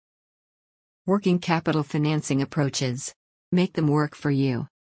Working Capital Financing Approaches. Make them work for you.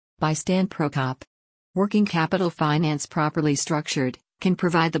 By Stan Prokop. Working capital finance, properly structured, can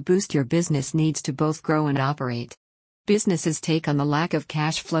provide the boost your business needs to both grow and operate. Businesses take on the lack of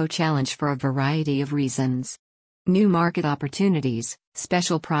cash flow challenge for a variety of reasons. New market opportunities,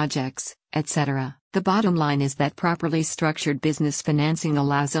 special projects, etc. The bottom line is that properly structured business financing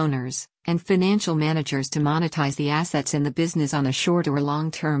allows owners and financial managers to monetize the assets in the business on a short or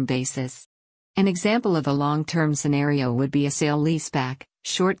long-term basis. An example of a long-term scenario would be a sale-leaseback.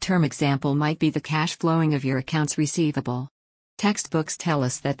 Short-term example might be the cash flowing of your accounts receivable. Textbooks tell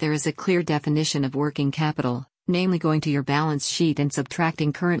us that there is a clear definition of working capital, namely going to your balance sheet and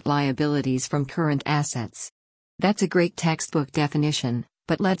subtracting current liabilities from current assets. That's a great textbook definition,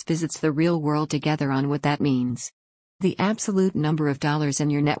 but let's visit the real world together on what that means. The absolute number of dollars in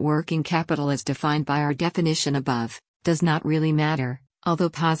your net working capital as defined by our definition above does not really matter, although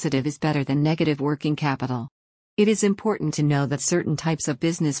positive is better than negative working capital. It is important to know that certain types of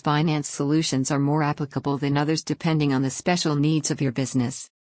business finance solutions are more applicable than others depending on the special needs of your business.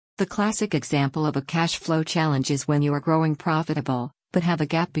 The classic example of a cash flow challenge is when you are growing profitable, but have a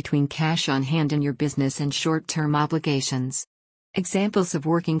gap between cash on hand in your business and short-term obligations. Examples of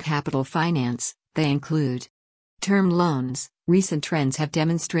working capital finance, they include term loans. Recent trends have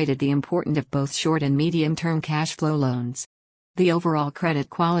demonstrated the importance of both short and medium-term cash flow loans. The overall credit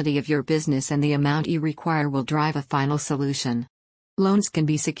quality of your business and the amount you require will drive a final solution. Loans can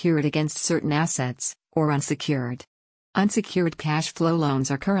be secured against certain assets, or unsecured. Unsecured cash flow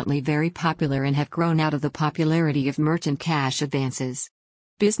loans are currently very popular and have grown out of the popularity of merchant cash advances.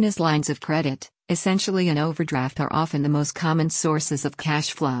 Business lines of credit, essentially an overdraft, are often the most common sources of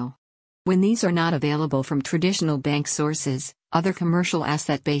cash flow. When these are not available from traditional bank sources, other commercial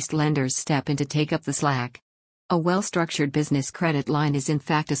asset-based lenders step in to take up the slack. A well-structured business credit line is in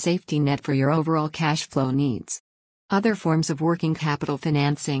fact a safety net for your overall cash flow needs. Other forms of working capital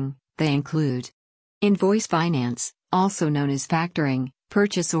financing, they include invoice finance, also known as factoring,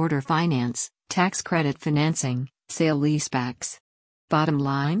 purchase order finance, tax credit financing, sale-leasebacks. Bottom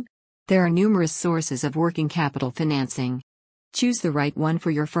line? There are numerous sources of working capital financing. Choose the right one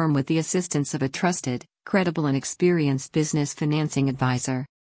for your firm with the assistance of a trusted, credible and experienced business financing advisor.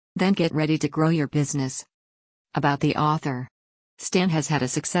 Then get ready to grow your business. About the author. Stan has had a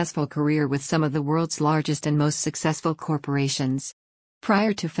successful career with some of the world's largest and most successful corporations.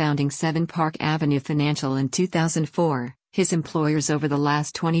 Prior to founding 7 Park Avenue Financial in 2004, his employers over the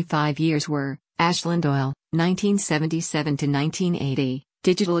last 25 years were Ashland Oil, 1977 to 1980,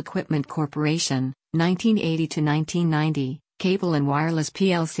 Digital Equipment Corporation, 1980 to 1990, Cable and Wireless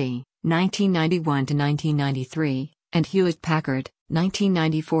plc, 1991 to 1993, and Hewlett-Packard,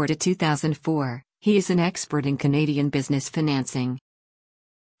 1994 to 2004. He is an expert in Canadian business financing.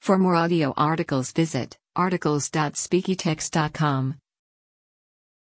 For more audio articles visit articles.speakytext.com.